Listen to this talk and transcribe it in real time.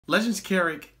Legends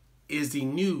Kerrick is the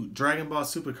new Dragon Ball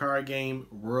Super card game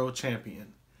world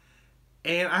champion.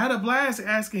 And I had a blast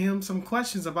asking him some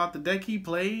questions about the deck he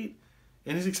played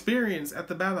and his experience at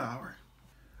the Battle Hour.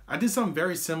 I did something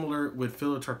very similar with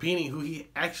Philip Tarpini, who he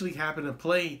actually happened to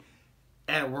play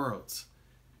at Worlds.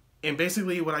 And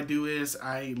basically, what I do is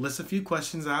I list a few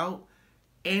questions out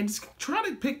and just try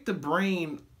to pick the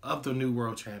brain of the new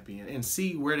world champion and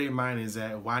see where their mind is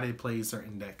at, why they play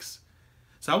certain decks.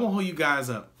 So I won't hold you guys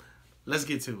up. Let's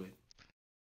get to it.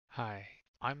 Hi,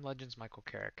 I'm Legends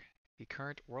Kerrick, the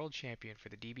current world champion for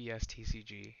the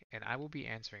DBSTCG, and I will be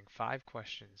answering 5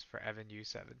 questions for Evan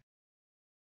U7.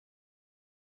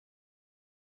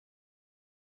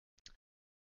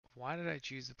 Why did I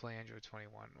choose to play Android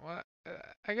 21? Well,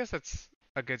 I guess that's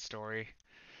a good story.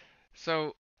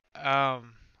 So,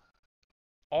 um,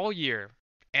 all year,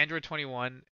 Android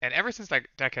 21, and ever since that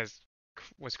deck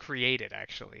was created,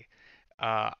 actually,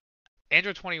 uh,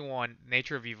 Android 21,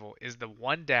 Nature of Evil, is the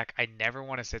one deck I never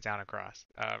want to sit down across,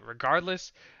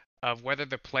 regardless of whether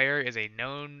the player is a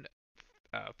known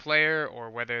player or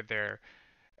whether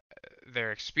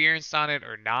they're experienced on it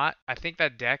or not. I think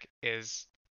that deck is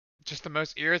just the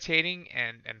most irritating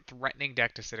and threatening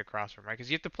deck to sit across from, right? Because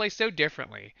you have to play so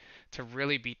differently to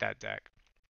really beat that deck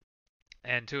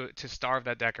and to starve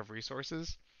that deck of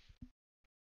resources.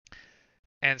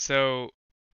 And so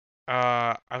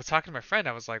I was talking to my friend.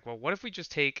 I was like, well, what if we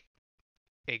just take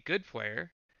a good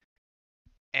player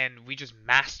and we just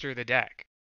master the deck,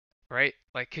 right?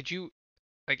 Like,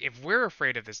 if we're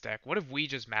afraid of this deck, what if we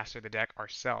just master the deck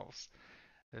ourselves?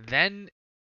 Then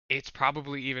it's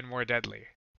probably even more deadly.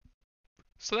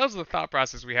 So that was the thought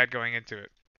process we had going into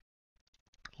it.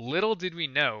 Little did we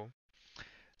know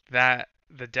that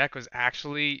the deck was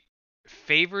actually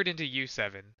favored into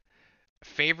U7,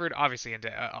 favored obviously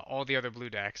into all the other blue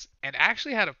decks, and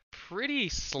actually had a pretty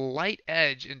slight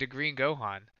edge into Green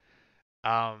Gohan.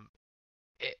 Um,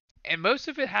 it, and most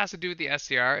of it has to do with the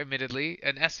SCR, admittedly,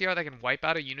 an SCR that can wipe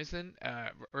out a unison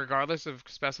regardless of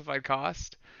specified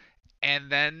cost,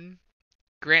 and then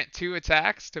grant 2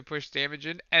 attacks to push damage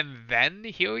in, and then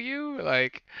heal you.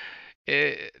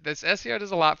 This SCR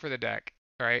does a lot for the deck,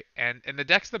 right? And the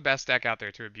deck's the best deck out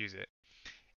there to abuse it,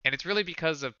 and it's really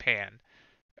because of Pan,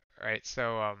 right?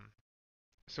 So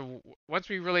once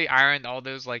we really ironed all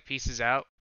those like pieces out,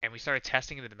 and we started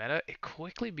testing into the meta, it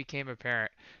quickly became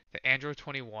apparent that Android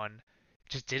 21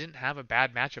 just didn't have a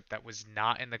bad matchup that was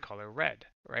not in the color red,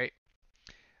 right?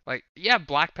 Like, yeah,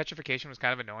 Black Petrification was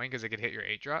kind of annoying because it could hit your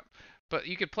 8 drop, but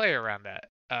you could play around that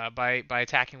by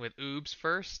attacking with oobs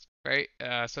first, right?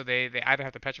 So they either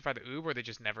have to petrify the oob or they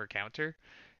just never counter.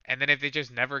 And then if they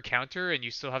just never counter and you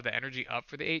still have the energy up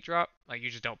for the 8 drop, like you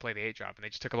just don't play the 8 drop and they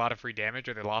just took a lot of free damage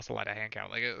or they lost a lot of hand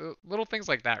count. Like little things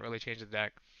like that really change the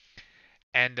deck.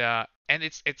 And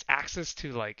it's access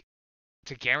to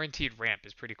to guaranteed ramp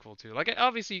is pretty cool too. Like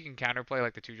obviously you can counterplay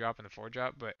like the 2 drop and the 4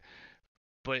 drop, but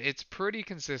it's pretty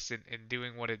consistent in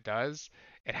doing what it does.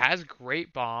 It has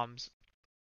great bombs.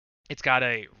 It's got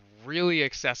a really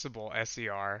accessible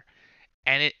SCR,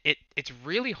 and it's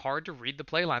really hard to read the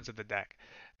playlines of the deck.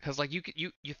 Because like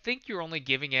you think you're only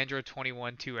giving Android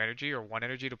 21 2 energy or 1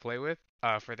 energy to play with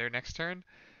for their next turn,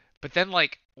 but then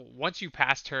like once you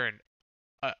pass turn,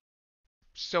 uh,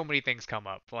 so many things come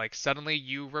up. Like suddenly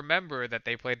you remember that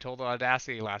they played Total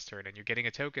Audacity last turn, and you're getting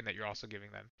a token that you're also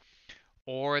giving them.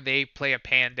 Or they play a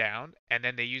pan down, and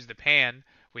then they use the pan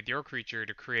with your creature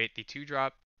to create the 2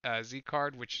 drop Z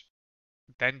card, which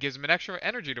then gives them an extra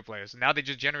energy to play. So now they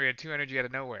just generated 2 energy out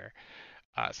of nowhere.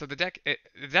 So the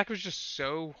deck was just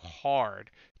so hard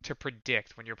to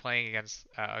predict when you're playing against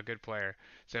a good player.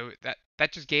 So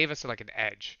that just gave us like an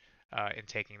edge in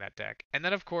taking that deck. And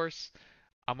then of course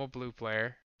I'm a blue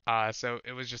player, so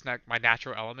it was just not my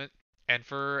natural element. And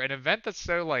for an event that's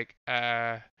so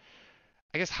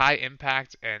I guess high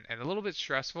impact and a little bit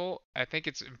stressful, I think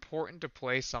it's important to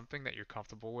play something that you're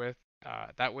comfortable with.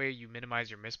 That way you minimize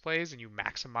your misplays and you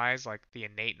maximize like the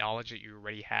innate knowledge that you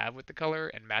already have with the color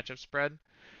and matchup spread.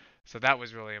 So that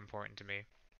was really important to me.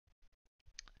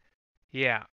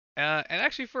 Yeah. And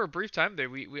actually for a brief time there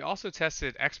we also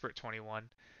tested Expert 21.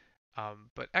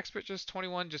 But Expert just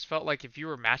 21 just felt like if you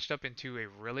were matched up into a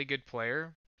really good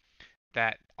player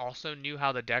that also knew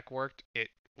how the deck worked, it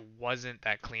wasn't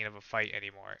that clean of a fight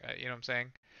anymore. You know what I'm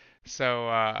saying? So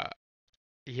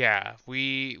yeah,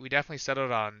 we definitely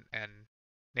settled on and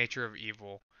Nature of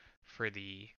Evil for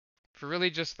the for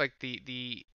really just like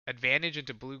the advantage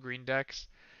into blue green decks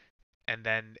and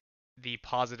then the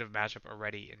positive matchup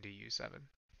already into U7.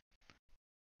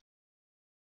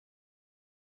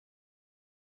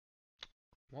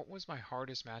 What was my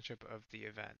hardest matchup of the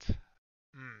event?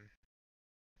 Hmm.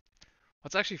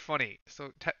 What's actually funny,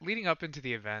 so leading up into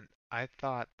the event, I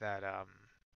thought Jiren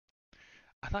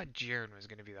was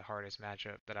going to be the hardest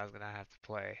matchup that I was going to have to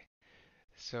play.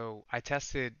 So I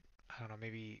tested, I don't know,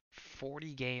 maybe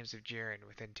 40 games of Jiren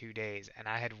within 2 days, and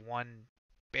I had won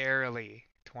barely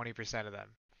 20% of them.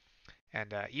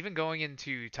 And even going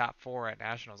into top four at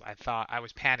nationals, I thought I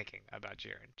was panicking about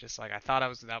Jiren. Just like I thought I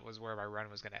was, that was where my run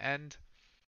was going to end,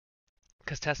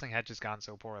 because testing had just gone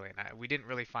so poorly, and we didn't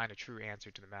really find a true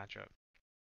answer to the matchup.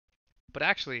 But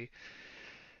actually,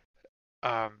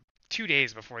 um, 2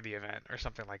 days before the event or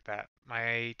something like that,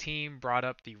 my team brought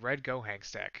up the red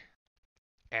Gohanks deck,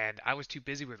 and I was too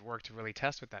busy with work to really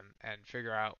test with them and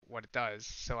figure out what it does.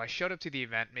 So I showed up to the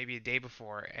event maybe a day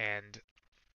before, and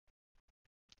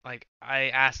like I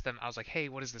asked them, I was like, "Hey,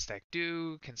 what does this deck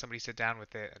do? Can somebody sit down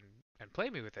with it and play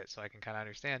me with it so I can kind of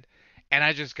understand?" And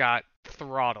I just got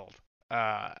throttled.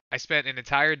 I spent an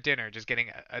entire dinner just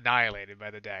getting annihilated by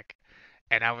the deck,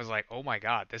 and I was like, "Oh my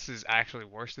God, this is actually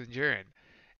worse than Jiren."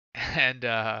 And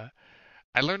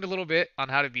I learned a little bit on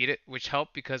how to beat it, which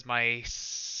helped because my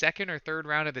second or third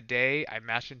round of the day, I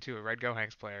mashed into a red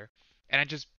Gohanks player, and I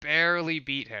just barely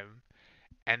beat him.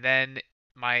 And then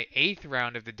my eighth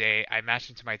round of the day, I mashed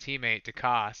into my teammate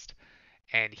DeCoste,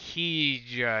 and he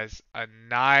just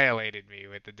annihilated me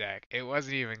with the deck. It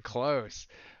wasn't even close.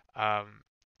 Um,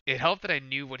 it helped that I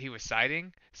knew what he was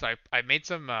siding, so I made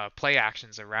some play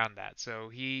actions around that. So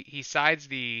he sides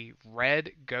the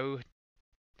red Go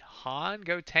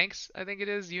Tanks, I think it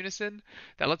is, Unison,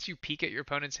 that lets you peek at your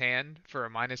opponent's hand for a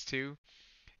 -2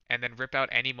 and then rip out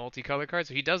any multicolor card.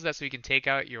 So he does that so he can take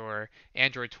out your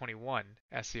Android 21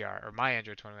 SCR or my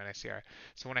Android 21 SCR.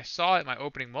 So when I saw it in my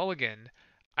opening mulligan,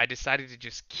 I decided to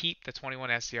just keep the 21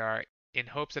 SCR in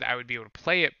hopes that I would be able to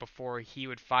play it before he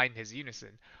would find his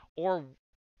Unison. Or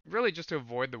really just to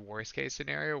avoid the worst case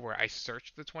scenario where I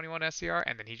search the 21 SCR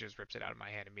and then he just rips it out of my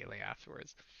hand immediately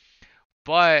afterwards.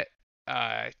 But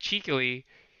cheekily,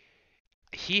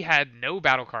 he had no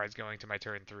battle cards going to my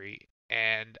turn 3,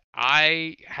 and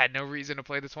I had no reason to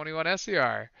play the 21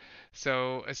 SCR.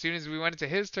 So as soon as we went into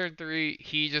his turn 3,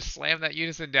 he just slammed that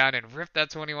Unison down and ripped that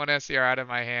 21 SCR out of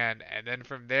my hand, and then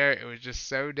from there it was just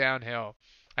so downhill.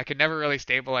 I could never really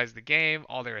stabilize the game.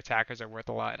 All their attackers are worth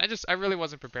a lot, and I really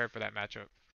wasn't prepared for that matchup.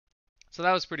 So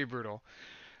that was pretty brutal.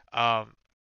 Um,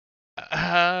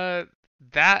 uh,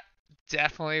 that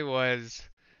definitely was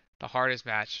the hardest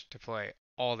match to play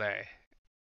all day.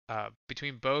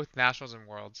 Between both nationals and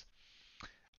worlds.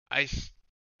 I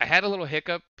I had a little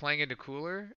hiccup playing into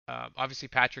Cooler. Obviously,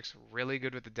 Patrick's really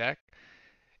good with the deck,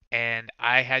 and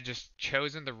I had just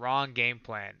chosen the wrong game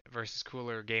plan versus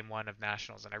Cooler game one of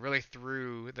nationals, and I really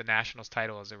threw the nationals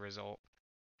title as a result.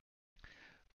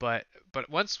 But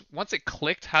once it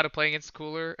clicked how to play against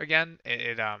Cooler again,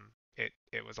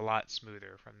 it was a lot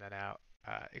smoother from then out,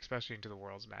 especially into the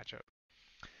worlds matchup.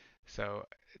 So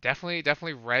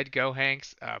definitely Red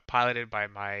Gohanks, piloted by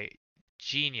my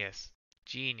genius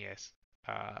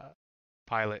uh,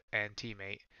 pilot and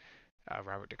teammate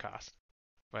Robert DeCoste.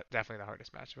 But definitely the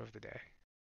hardest matchup of the day.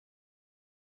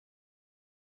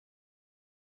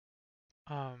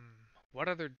 What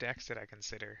other decks did I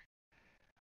consider?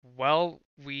 Well,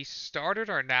 we started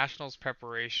our nationals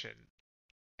preparation,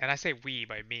 and I say we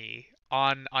by me,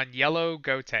 on yellow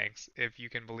Go Tanks, if you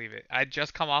can believe it. I'd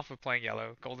just come off of playing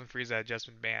yellow. Golden Frieza had just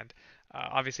been banned.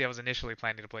 Obviously, I was initially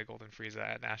planning to play Golden Frieza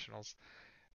at nationals.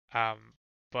 Um,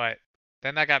 but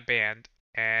then that got banned,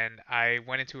 and I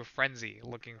went into a frenzy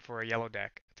looking for a yellow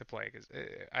deck to play because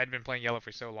I'd been playing yellow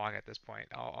for so long at this point,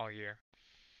 all year.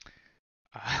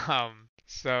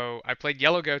 So I played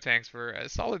yellow Gotenks for a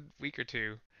solid week or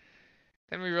two.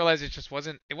 Then we realized it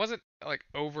wasn't like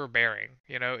overbearing.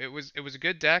 It was a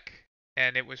good deck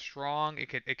and it was strong. It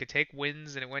could take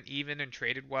wins and it went even and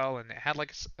traded well and it had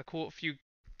like a cool few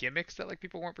gimmicks that like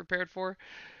people weren't prepared for.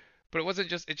 But it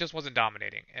just wasn't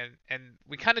dominating, and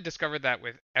we kind of discovered that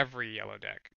with every yellow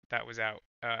deck that was out,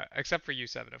 except for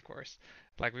U7, of course.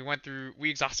 Like we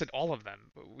exhausted all of them.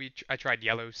 I tried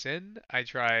Yellow Sin, I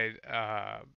tried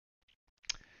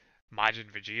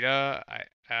Majin Vegeta,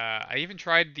 I even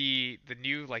tried the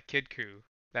new like Kid Ku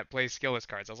that plays skillless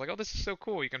cards. I was like, oh, this is so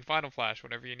cool. You can Final Flash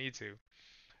whenever you need to.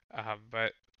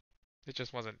 But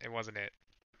it wasn't it.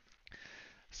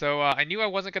 So I knew I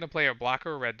wasn't going to play a black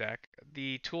or a red deck.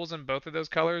 The tools in both of those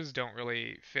colors don't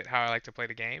really fit how I like to play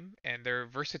the game, and their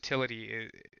versatility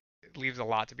leaves a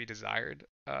lot to be desired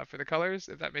for the colors,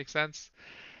 if that makes sense.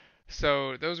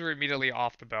 So those were immediately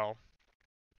off the bell.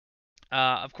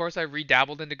 Of course, I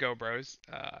redabbled into Go Bros.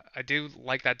 I do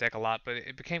like that deck a lot, but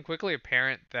it became quickly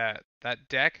apparent that that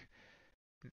deck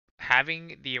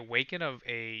having the awaken of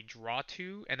a draw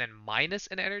 2 and then minus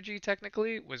an energy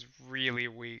technically was really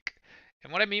weak.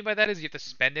 And what I mean by that is you have to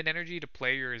spend an energy to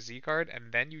play your Z card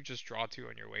and then you just draw 2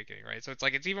 on your awakening, right? So it's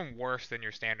like it's even worse than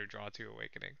your standard draw 2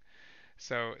 awakening.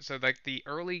 So like the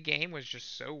early game was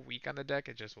just so weak on the deck,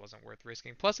 it just wasn't worth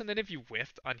risking. Plus, and then if you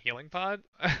whiffed on Healing Pod,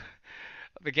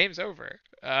 the game's over.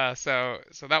 So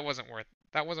that wasn't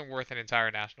worth an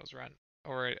entire Nationals run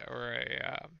or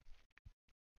a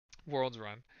Worlds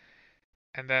run.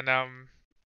 And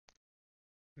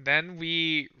then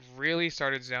we really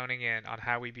started zoning in on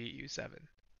how we beat U7.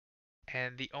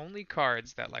 And the only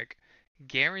cards that like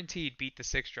guaranteed beat the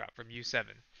 6 drop from U7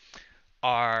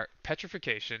 are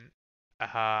Petrification,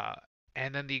 uh,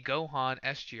 and then the Gohan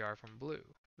SGR from Blue.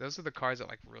 Those are the cards that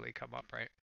like really come up, right?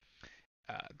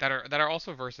 That are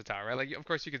also versatile, right? Like of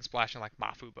course you can splash in like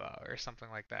Mafuba or something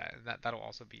like that, and that'll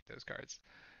also beat those cards.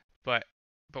 But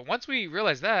but once we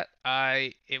realized that,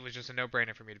 I it was just a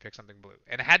no-brainer for me to pick something blue,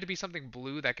 and it had to be something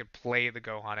blue that could play the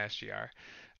Gohan SGR.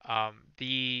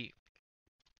 The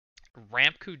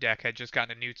Ramku deck had just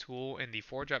gotten a new tool in the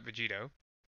 4-drop Vegito,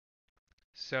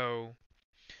 so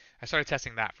I started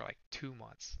testing that for like 2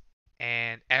 months.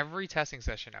 And every testing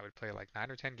session, I would play like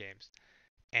 9 or 10 games,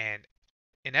 and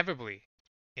inevitably,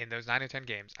 in those 9 or 10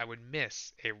 games, I would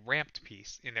miss a ramped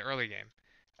piece in the early game,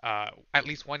 at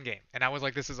least one game, and I was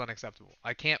like, this is unacceptable.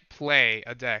 I can't play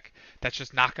a deck that's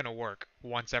just not gonna work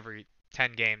once every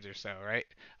 10 games or so, right?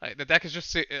 The deck is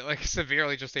just like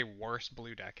severely just a worse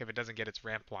blue deck if it doesn't get its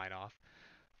ramp line off.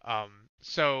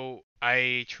 So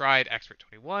I tried Expert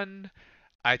 21.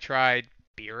 I tried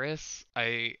Beerus.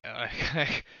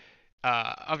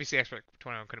 Obviously Expert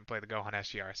 21 couldn't play the Gohan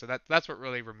SGR, so that's what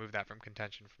really removed that from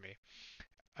contention for me.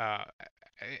 Uh,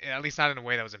 at least not in a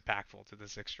way that was impactful to the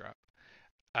 6 drop.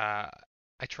 Uh,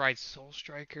 I tried Soul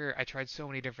Striker. I tried so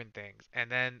many different things, and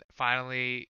then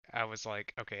finally I was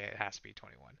like, okay, it has to be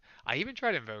 21. I even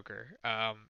tried Invoker,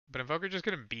 but Invoker just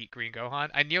couldn't beat Green Gohan.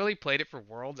 I nearly played it for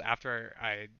Worlds after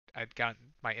I'd gotten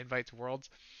my invite to Worlds.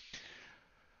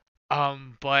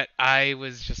 But I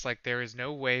was just like, there is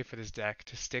no way for this deck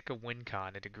to stick a win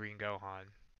con into Green Gohan.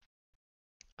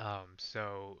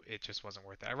 So it just wasn't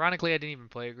worth it. Ironically, I didn't even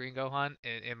play a Green Gohan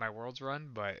in my Worlds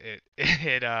run, but it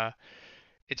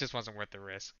just wasn't worth the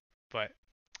risk. But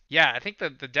yeah, I think the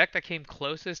deck that came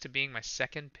closest to being my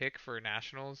second pick for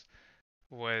Nationals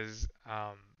was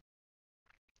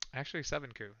actually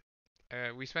 7-Coup.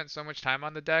 We spent so much time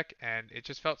on the deck, and it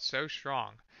just felt so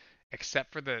strong,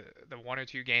 except for the 1 or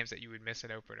 2 games that you would miss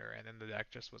an opener, and then the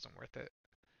deck just wasn't worth it.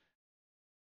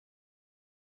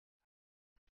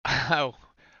 Oh,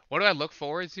 what do I look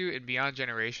forward to in Beyond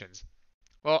Generations?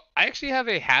 Well, I actually have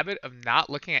a habit of not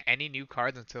looking at any new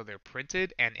cards until they're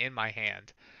printed and in my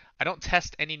hand. I don't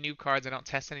test any new cards. I don't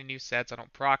test any new sets. I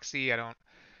don't proxy. I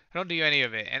don't do any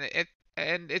of it.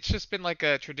 And it's just been like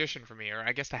a tradition for me, or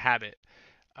I guess a habit.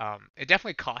 It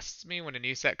definitely costs me when a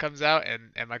new set comes out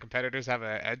and my competitors have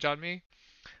an edge on me.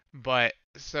 But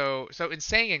so in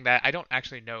saying that, I don't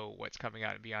actually know what's coming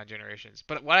out in Beyond Generations.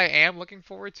 But what I am looking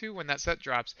forward to when that set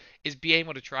drops is being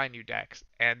able to try new decks.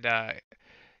 And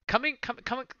coming kind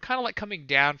of like coming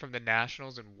down from the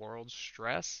nationals and world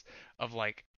stress of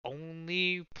like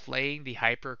only playing the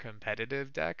hyper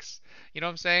competitive decks. You know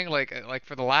what I'm saying? Like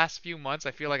for the last few months,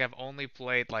 I feel like I've only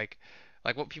played like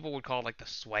what people would call like the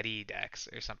sweaty decks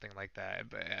or something like that.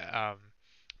 But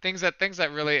things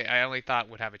that really I only thought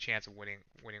would have a chance of winning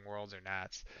worlds or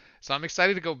nats. So I'm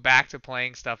excited to go back to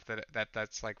playing stuff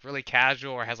that's like really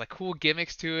casual or has like cool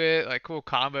gimmicks to it, like cool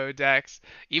combo decks.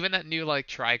 Even that new like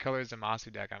tricolor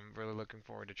Zamasu deck, I'm really looking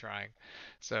forward to trying.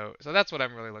 So that's what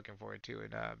I'm really looking forward to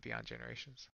in Beyond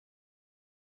Generations.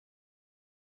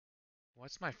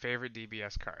 What's my favorite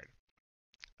DBS card?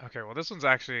 Okay, well this one's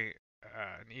actually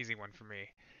an easy one for me,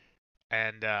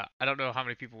 and I don't know how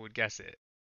many people would guess it,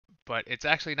 but it's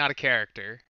actually not a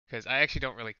character because I actually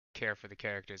don't really care for the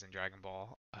characters in Dragon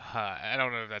Ball. I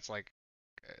don't know if that's like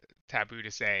taboo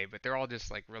to say, but they're all just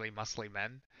like really muscly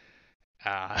men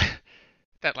uh,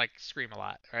 that like scream a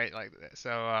lot, right? Like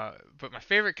but my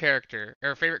favorite character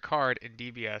or favorite card in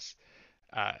DBS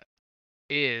uh,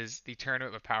 is the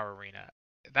Tournament of Power Arena.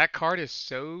 That card is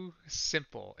so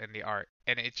simple in the art,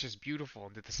 and it's just beautiful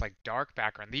into this like dark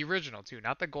background. The original too,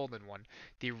 not the golden one.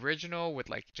 The original with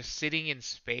like just sitting in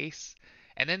space,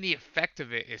 and then the effect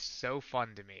of it is so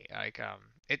fun to me. Like I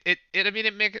mean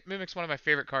it mimics one of my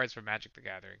favorite cards from Magic the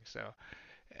Gathering. So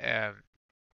um,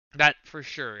 that for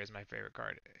sure is my favorite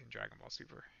card in Dragon Ball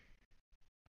Super.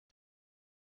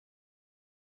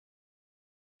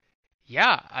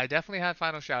 Yeah, I definitely had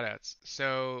final shoutouts.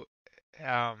 So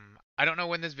I don't know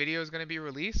when this video is going to be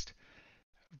released,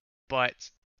 but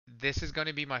this is going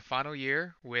to be my final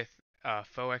year with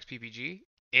Faux XPPG.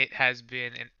 It has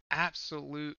been an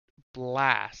absolute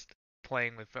blast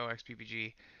playing with Faux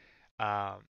XPPG,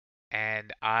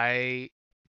 and I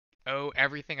owe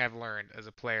everything I've learned as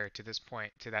a player to this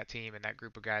point, to that team and that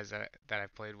group of guys that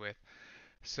I've played with.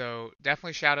 So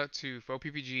definitely shout out to Faux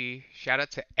PPG. Shout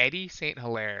out to Eddie St.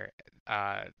 Hilaire.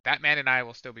 That man and I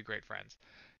will still be great friends.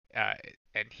 Uh,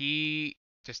 and he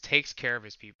just takes care of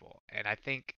his people. And I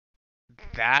think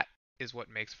that is what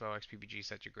makes Faux XPPG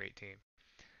such a great team.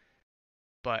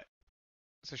 But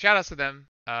so shout outs to them.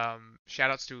 Shout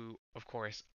outs to, of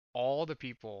course, all the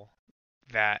people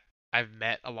that I've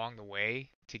met along the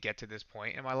way to get to this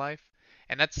point in my life.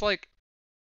 And that's like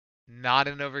not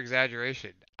an over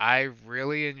exaggeration. I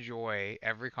really enjoy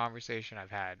every conversation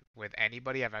I've had with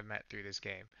anybody I've met through this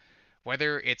game.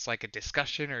 Whether it's like a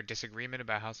discussion or disagreement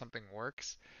about how something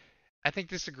works, I think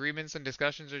disagreements and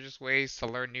discussions are just ways to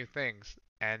learn new things.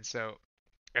 And so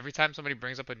every time somebody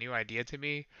brings up a new idea to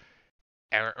me,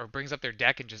 or brings up their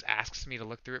deck and just asks me to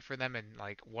look through it for them and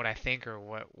like what I think or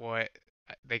what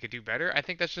they could do better, I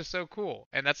think that's just so cool.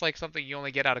 And that's like something you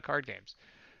only get out of card games.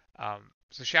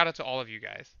 So shout out to all of you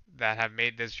guys that have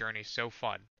made this journey so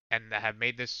fun and that have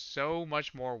made this so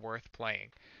much more worth playing,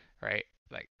 right?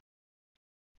 Like,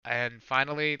 and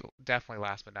finally, definitely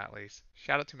last but not least,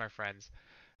 shout out to my friends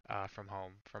from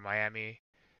home, from Miami,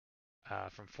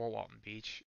 from Fort Walton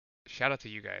Beach. Shout out to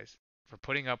you guys for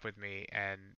putting up with me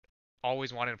and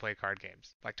always wanting to play card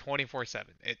games, like 24/7.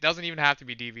 It doesn't even have to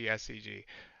be Dbscg.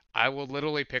 I will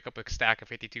literally pick up a stack of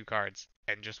 52 cards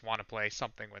and just want to play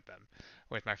something with them,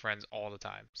 with my friends all the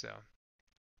time. So,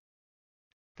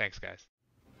 thanks, guys.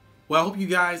 Well, I hope you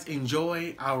guys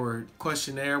enjoy our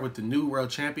questionnaire with the new world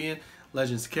champion,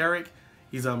 Legends Kerrick.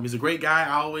 He's a great guy.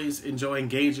 I always enjoy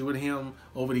engaging with him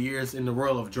over the years in the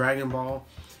world of Dragonball.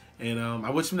 And I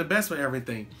wish him the best with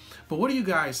everything. But what are you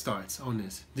guys' thoughts on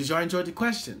this? Did y'all enjoy the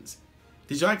questions?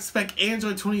 Did y'all expect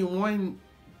Android 21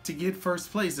 to get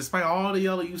first place despite all the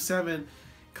Yellow U7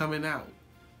 coming out?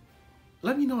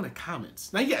 Let me know in the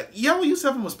comments. Now, yeah, Yellow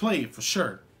U7 was played for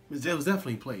sure. It was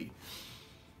definitely played.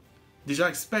 Did y'all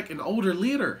expect an older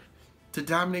leader to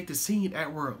dominate the scene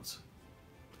at Worlds?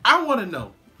 I want to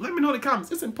know. Let me know in the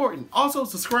comments. It's important. Also,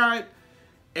 subscribe.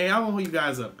 And I won't hold you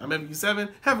guys up. I'm MU7.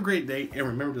 Have a great day. And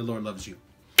remember, the Lord loves you.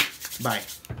 Bye.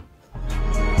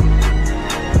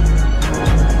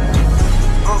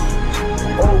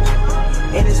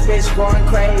 And this bitch going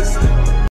crazy.